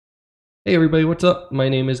Hey everybody, what's up? My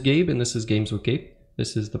name is Gabe and this is Games with Gabe.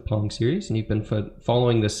 This is the Pong series, and you've been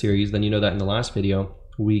following this series, then you know that in the last video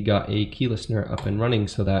we got a key listener up and running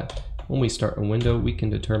so that when we start a window we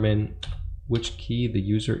can determine which key the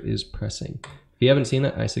user is pressing. If you haven't seen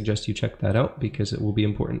that, I suggest you check that out because it will be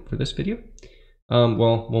important for this video.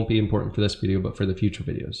 Well, won't be important for this video, but for the future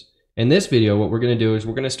videos. In this video, what we're going to do is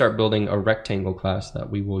we're going to start building a rectangle class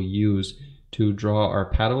that we will use to draw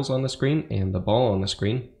our paddles on the screen and the ball on the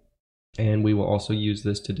screen. And we will also use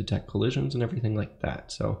this to detect collisions and everything like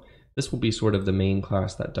that. So this will be sort of the main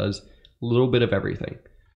class that does a little bit of everything.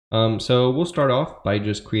 So we'll start off by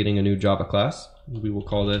just creating a new Java class. We will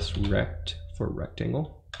call this rect for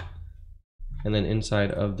rectangle. And then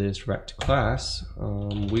inside of this rect class,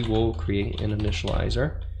 we will create an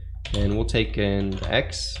initializer. And we'll take in the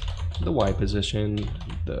X, the Y position,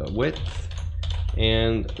 the width,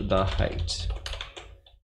 and the height.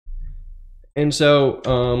 And so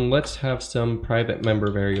let's have some private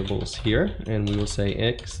member variables here, and we will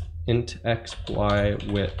say int x, y,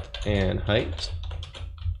 width, and height.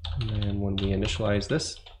 And then when we initialize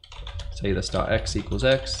this, say this dot x equals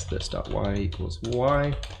x, this dot y equals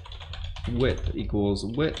y, width equals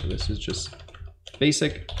width. This is just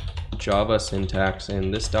basic Java syntax,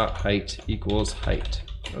 and this dot height equals height.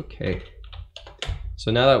 Okay.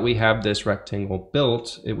 So now that we have this rectangle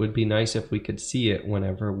built, it would be nice if we could see it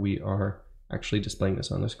whenever we are actually displaying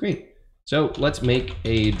this on the screen. So let's make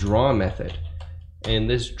a draw method. And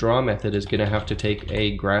this draw method is going to have to take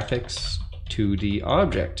a graphics 2D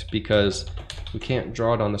object because we can't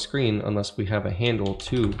draw it on the screen unless we have a handle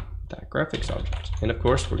to that graphics object. And of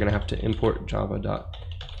course, we're going to have to import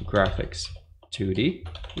java.graphics2D.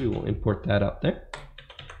 We will import that up there.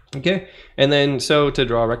 Okay, and then so to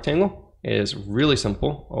draw a rectangle is really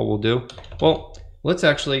simple. All we'll do, well, let's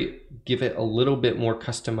actually give it a little bit more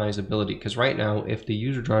customizability, because right now if the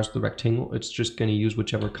user draws the rectangle, it's just going to use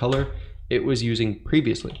whichever color it was using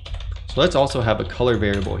previously. So let's also have a color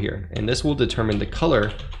variable here, and this will determine the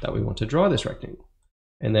color that we want to draw this rectangle.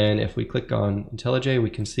 And then if we click on IntelliJ, we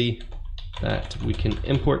can see that we can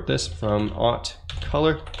import this from auth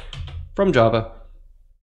color from Java,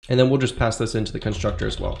 and then we'll just pass this into the constructor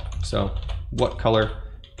as well. So what color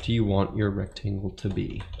do you want your rectangle to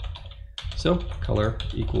be? So color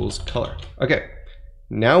equals color. Okay,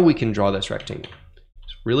 now we can draw this rectangle.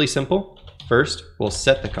 It's really simple. First, we'll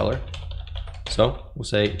set the color. So we'll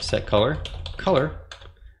say set color, color,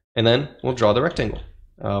 and then we'll draw the rectangle.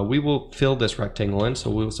 We will fill this rectangle in, so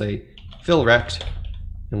we'll say fill rect,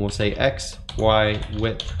 and we'll say x, y,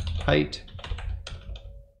 width, height,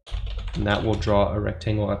 and that will draw a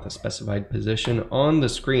rectangle at the specified position on the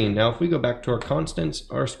screen. Now, if we go back to our constants,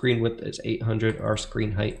 our screen width is 800, our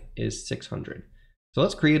screen height is 600. So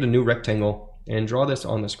let's create a new rectangle and draw this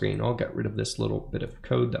on the screen. I'll get rid of this little bit of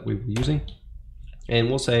code that we were using. And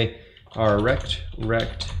we'll say our rect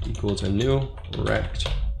equals a new rect.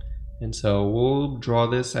 And so we'll draw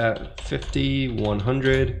this at 50,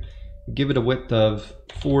 100, give it a width of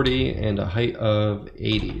 40 and a height of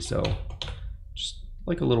 80. So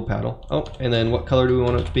like a little paddle. Oh, and then what color do we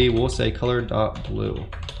want it to be? We'll say color.blue,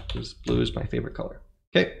 because blue is my favorite color.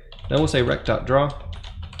 Okay, then we'll say rect.draw,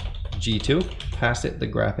 G2, pass it the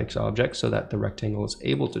graphics object so that the rectangle is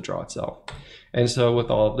able to draw itself. And so with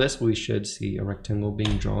all of this, we should see a rectangle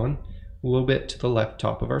being drawn a little bit to the left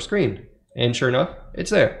top of our screen. And sure enough, it's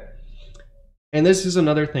there. And this is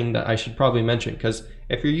another thing that I should probably mention, because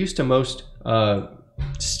if you're used to most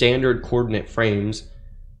standard coordinate frames,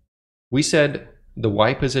 we said the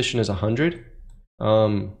Y position is 100.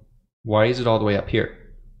 Why is it all the way up here?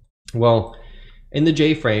 Well, in the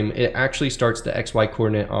J frame, it actually starts the XY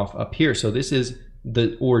coordinate off up here. So this is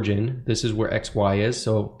the origin. This is where XY is.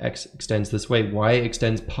 So X extends this way. Y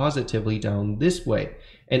extends positively down this way.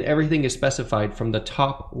 And everything is specified from the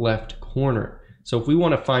top left corner. So if we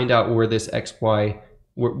want to find out where this XY,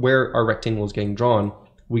 where our rectangle is getting drawn,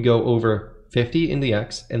 we go over 50 in the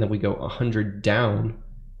X, and then we go 100 down,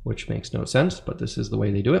 which makes no sense, but this is the way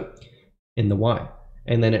they do it, in the Y.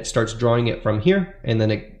 And then it starts drawing it from here, and then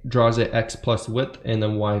it draws it X plus width and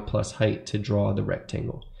then Y plus height to draw the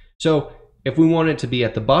rectangle. So if we want it to be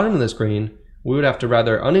at the bottom of the screen, we would have to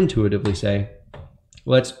rather unintuitively say,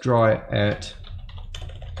 let's draw it at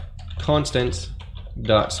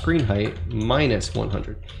constants.screen_height minus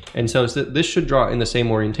 100. And so this should draw in the same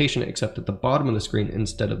orientation, except at the bottom of the screen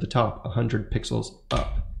instead of the top, 100 pixels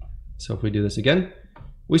up. So if we do this again,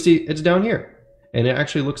 we see it's down here, and it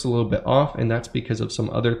actually looks a little bit off, and that's because of some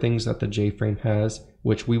other things that the J-frame has,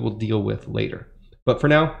 which we will deal with later. But for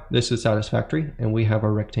now, this is satisfactory, and we have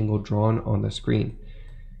our rectangle drawn on the screen.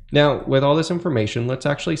 Now, with all this information, let's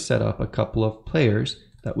actually set up a couple of players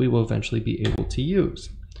that we will eventually be able to use.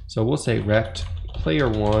 So we'll say rect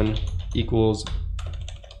player1 equals,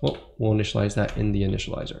 well, we'll initialize that in the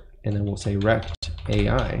initializer. And then we'll say rect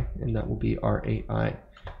AI, and that will be our AI.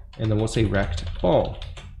 And then we'll say rect ball.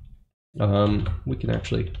 We can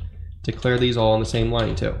actually declare these all on the same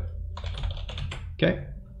line too. Okay.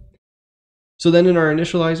 So then in our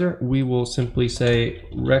initializer, we will simply say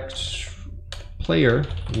rect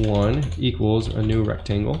player1 equals a new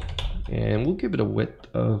rectangle, and we'll give it a width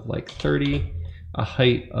of like 30, a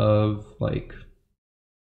height of like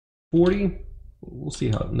 40. We'll see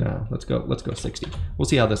how, no, let's go 60. We'll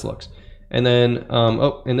see how this looks. And then,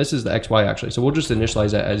 oh, and this is the XY actually. So we'll just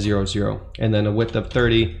initialize that as 0, 0, and then a width of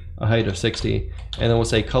 30, a height of 60. And then we'll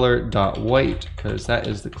say color.white, because that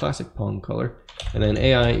is the classic Pong color. And then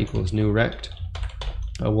AI equals new rect.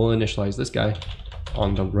 We'll initialize this guy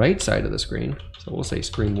on the right side of the screen. So we'll say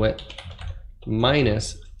screen width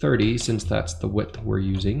minus 30, since that's the width we're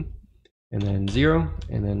using. And then 0,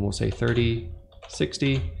 and then we'll say 30,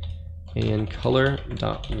 60, and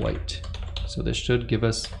color.white. So this should give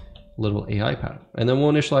us little AI pattern. And then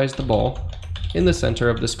we'll initialize the ball in the center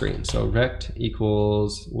of the screen. So rect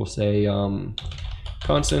equals, we'll say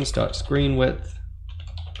constants.screen width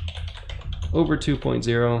over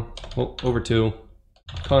 2.0, well, over 2,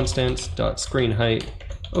 constants.screen height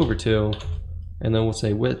over 2, and then we'll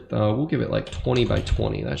say width, we'll give it like 20 by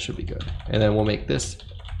 20, that should be good. And then we'll make this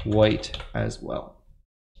white as well.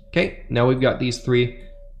 Okay, now we've got these three,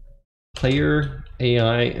 player,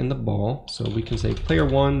 AI, and the ball. So we can say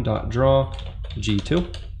player1.draw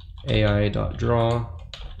G2, AI.draw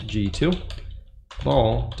G2,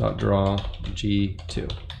 ball.draw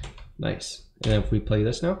G2. Nice. And if we play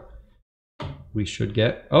this now, we should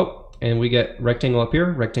get, oh, and we get rectangle up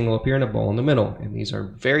here, and a ball in the middle. And these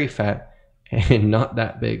are very fat and not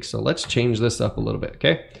that big. So let's change this up a little bit,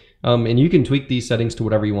 okay? And you can tweak these settings to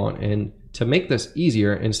whatever you want. And to make this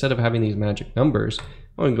easier, instead of having these magic numbers,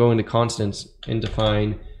 I'm going to go into constants and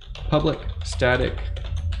define public static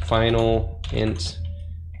final int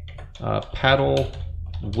paddle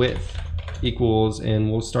width equals,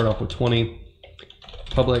 and we'll start off with 20,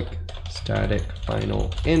 public static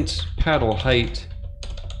final int paddle height,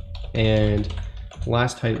 and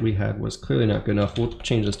last height we had was clearly not good enough. We'll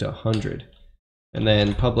change this to 100. And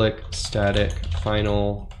then public static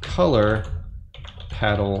final color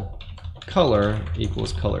paddle color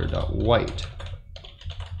equals color.white.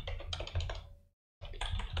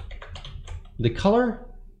 The color,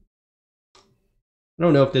 I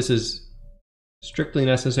don't know if this is strictly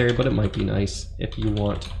necessary, but it might be nice if you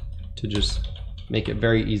want to just make it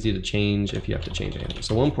very easy to change if you have to change anything.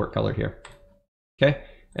 So we'll import color here. Okay,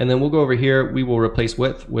 and then we'll go over here. We will replace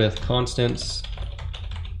width with constants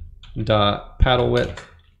dot paddle width,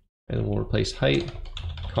 and then we'll replace height,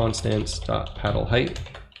 constants dot paddle height.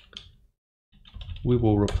 We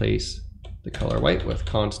will replace the color white with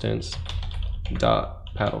constants dot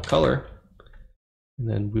paddle color. And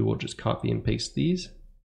then we will just copy and paste these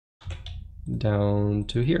down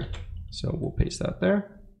to here. So we'll paste that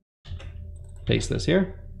there, paste this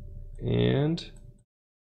here, and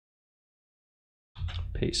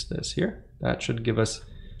paste this here. That should give us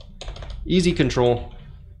easy control.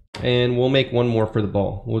 And we'll make one more for the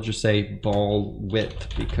ball. We'll just say ball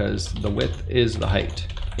width, because the width is the height.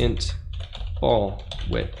 Int ball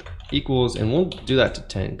width equals, and we'll do that to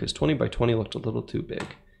 10 because 20 by 20 looked a little too big.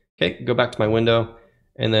 Okay, go back to my window,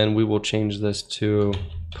 and then we will change this to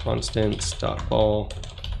constants.ball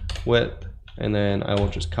width, and then I will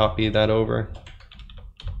just copy that over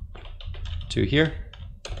to here.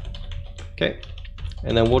 Okay,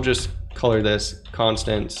 and then we'll just color this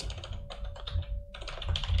constants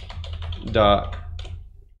dot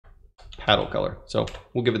paddle color. So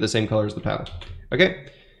we'll give it the same color as the paddle. Okay,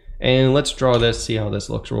 and let's draw this, see how this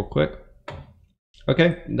looks real quick.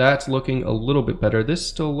 Okay, that's looking a little bit better. This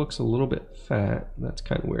still looks a little bit fat. That's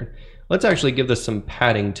kind of weird. Let's actually give this some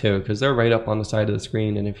padding too, because they're right up on the side of the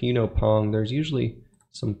screen, and if you know Pong, there's usually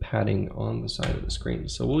some padding on the side of the screen.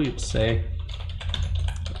 So we'll say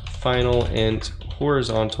final int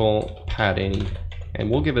horizontal padding,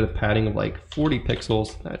 and we'll give it a padding of like 40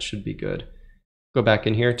 pixels. That should be good. Go back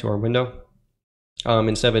in here to our window.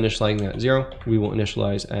 Instead of initializing at 0, we will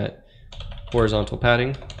initialize at horizontal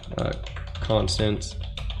padding,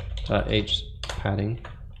 constants.h padding.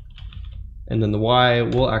 And then the y,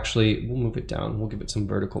 we'll move it down. We'll give it some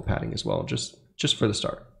vertical padding as well, just for the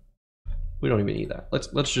start. We don't even need that.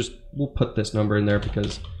 We'll put this number in there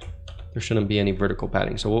because there shouldn't be any vertical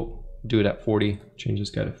padding. So we'll do it at 40, change this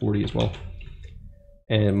guy to 40 as well.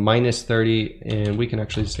 And minus 30, and we can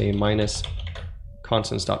actually say minus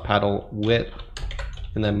constants.paddle width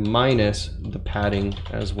and then minus the padding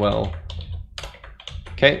as well.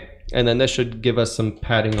 Okay, and then this should give us some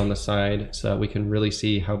padding on the side so that we can really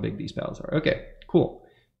see how big these paddles are. Okay, cool.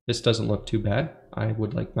 This doesn't look too bad. I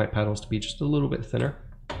would like my paddles to be just a little bit thinner.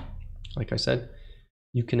 Like I said,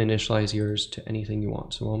 you can initialize yours to anything you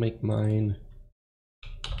want. So I'll make mine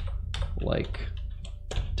like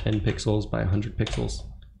 10 pixels by 100 pixels.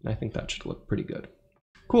 And I think that should look pretty good.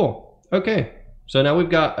 Cool, okay. So now we've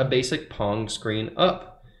got a basic Pong screen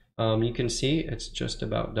up. You can see it's just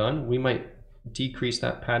about done. We might decrease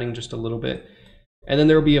that padding just a little bit. And then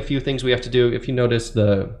there will be a few things we have to do. If you notice,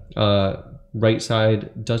 the right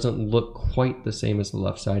side doesn't look quite the same as the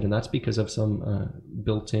left side, and that's because of some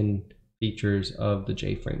built-in features of the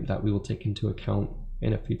J-frame that we will take into account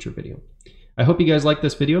in a future video. I hope you guys liked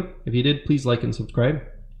this video. If you did, please like and subscribe.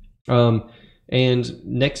 And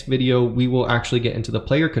next video, we will actually get into the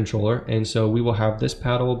player controller, and so we will have this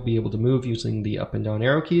paddle be able to move using the up and down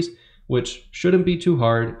arrow keys, which shouldn't be too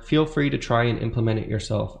hard. Feel free to try and implement it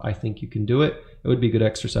yourself. I think you can do it. It would be good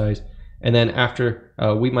exercise. And then after,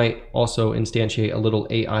 we might also instantiate a little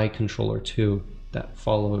AI controller too that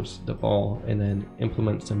follows the ball and then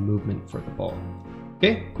implement some movement for the ball.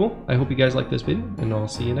 Okay, cool. I hope you guys like this video, and I'll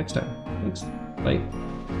see you next time. Thanks.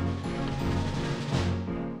 Bye.